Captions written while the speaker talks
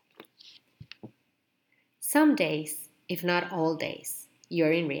Some days, if not all days,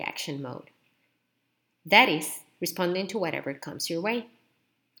 you're in reaction mode. That is, responding to whatever comes your way.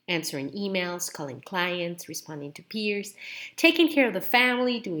 Answering emails, calling clients, responding to peers, taking care of the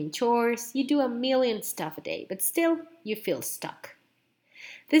family, doing chores. You do a million stuff a day, but still you feel stuck.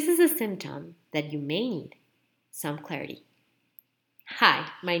 This is a symptom that you may need some clarity. Hi,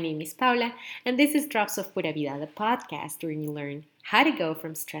 my name is Paula, and this is Drops of Pura Vida, the podcast where you learn how to go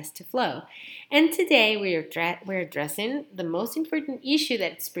from stress to flow. And today we're addressing the most important issue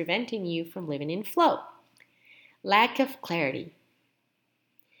that's preventing you from living in flow: lack of clarity.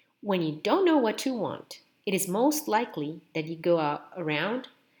 When you don't know what you want, it is most likely that you go around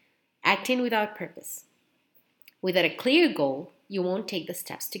acting without purpose. Without a clear goal, you won't take the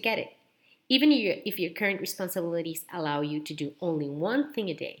steps to get it, even if your current responsibilities allow you to do only one thing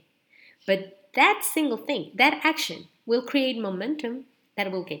a day. But that single thing, that action, will create momentum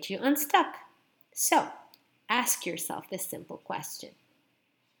that will get you unstuck. So, ask yourself this simple question: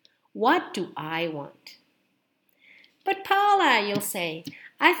 what do I want? But Paula, you'll say,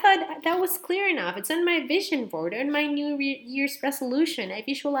 I thought that was clear enough. It's on my vision board, on my New Year's resolution. I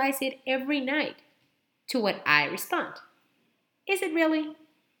visualize it every night. To what I respond: is it really?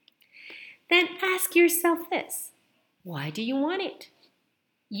 Then ask yourself this: why do you want it?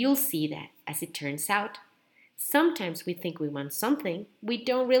 You'll see that, as it turns out, sometimes we think we want something we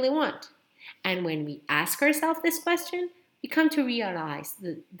don't really want. And when we ask ourselves this question, we come to realize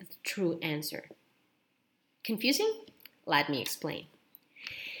the true answer. Confusing? Let me explain.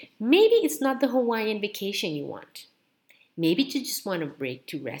 Maybe it's not the Hawaiian vacation you want. Maybe you just want a break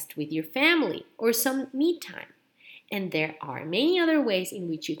to rest with your family or some me time. And there are many other ways in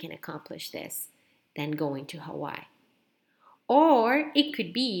which you can accomplish this than going to Hawaii. Or it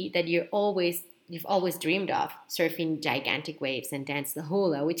could be that you've always dreamed of surfing gigantic waves and dance the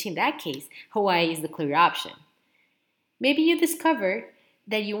hula, which in that case, Hawaii is the clear option. Maybe you discover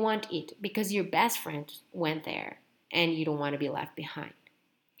that you want it because your best friend went there and you don't want to be left behind.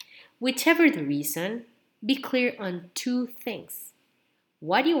 Whichever the reason, be clear on two things: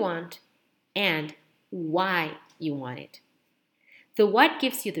 what you want and why you want it. The what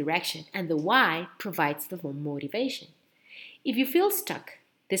gives you direction, and the why provides the motivation. If you feel stuck,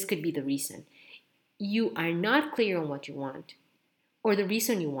 this could be the reason. You are not clear on what you want, or the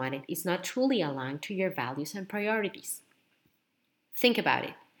reason you want it is not truly aligned to your values and priorities. Think about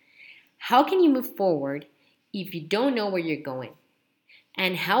it. How can you move forward if you don't know where you're going?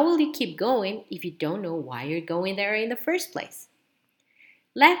 And how will you keep going if you don't know why you're going there in the first place?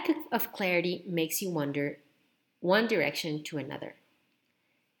 Lack of clarity makes you wander one direction to another.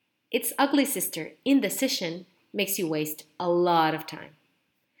 Its ugly sister, indecision, makes you waste a lot of time.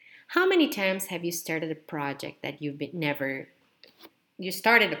 How many times have you started a project that you've never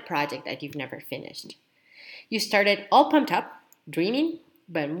finished? You started all pumped up, dreaming,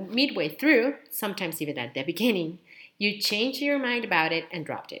 but midway through, sometimes even at the beginning, you changed your mind about it and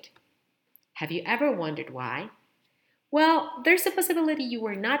dropped it. Have you ever wondered why? Well, there's a possibility you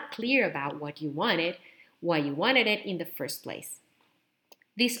were not clear about what you wanted, why you wanted it in the first place.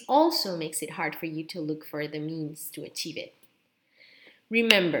 This also makes it hard for you to look for the means to achieve it.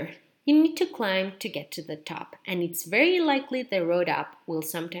 Remember, you need to climb to get to the top, and it's very likely the road up will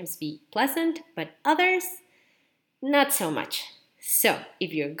sometimes be pleasant, but others, not so much. So,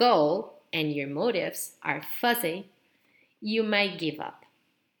 if your goal and your motives are fuzzy, you might give up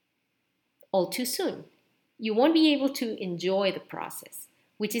all too soon. You won't be able to enjoy the process,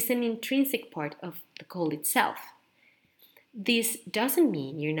 which is an intrinsic part of the goal itself. This doesn't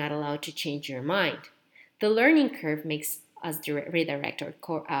mean you're not allowed to change your mind. The learning curve makes us redirect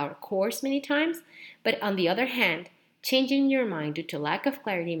our course many times, but on the other hand, changing your mind due to lack of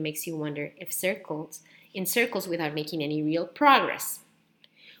clarity makes you wander in circles without making any real progress.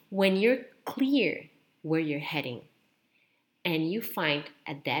 When you're clear where you're heading and you find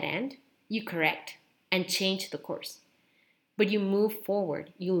a dead end, you correct and change the course. But you move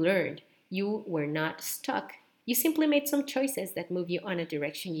forward, you learned, you were not stuck. You simply made some choices that move you on a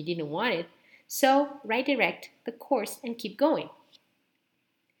direction you didn't want it, so redirect the course and keep going.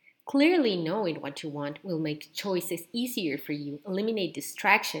 Clearly knowing what you want will make choices easier for you, eliminate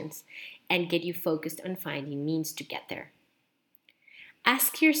distractions, and get you focused on finding means to get there.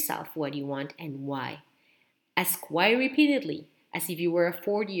 Ask yourself what you want and why. Ask why repeatedly, as if you were a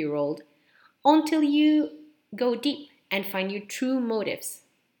 40-year-old, until you go deep and find your true motives.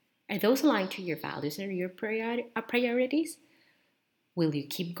 Are those aligned to your values and your priorities? Will you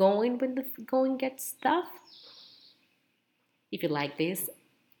keep going when the going gets tough? If you like this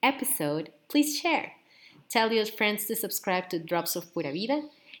episode, please share. Tell your friends to subscribe to Drops of Pura Vida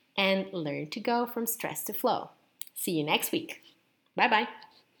and learn to go from stress to flow. See you next week. Bye bye.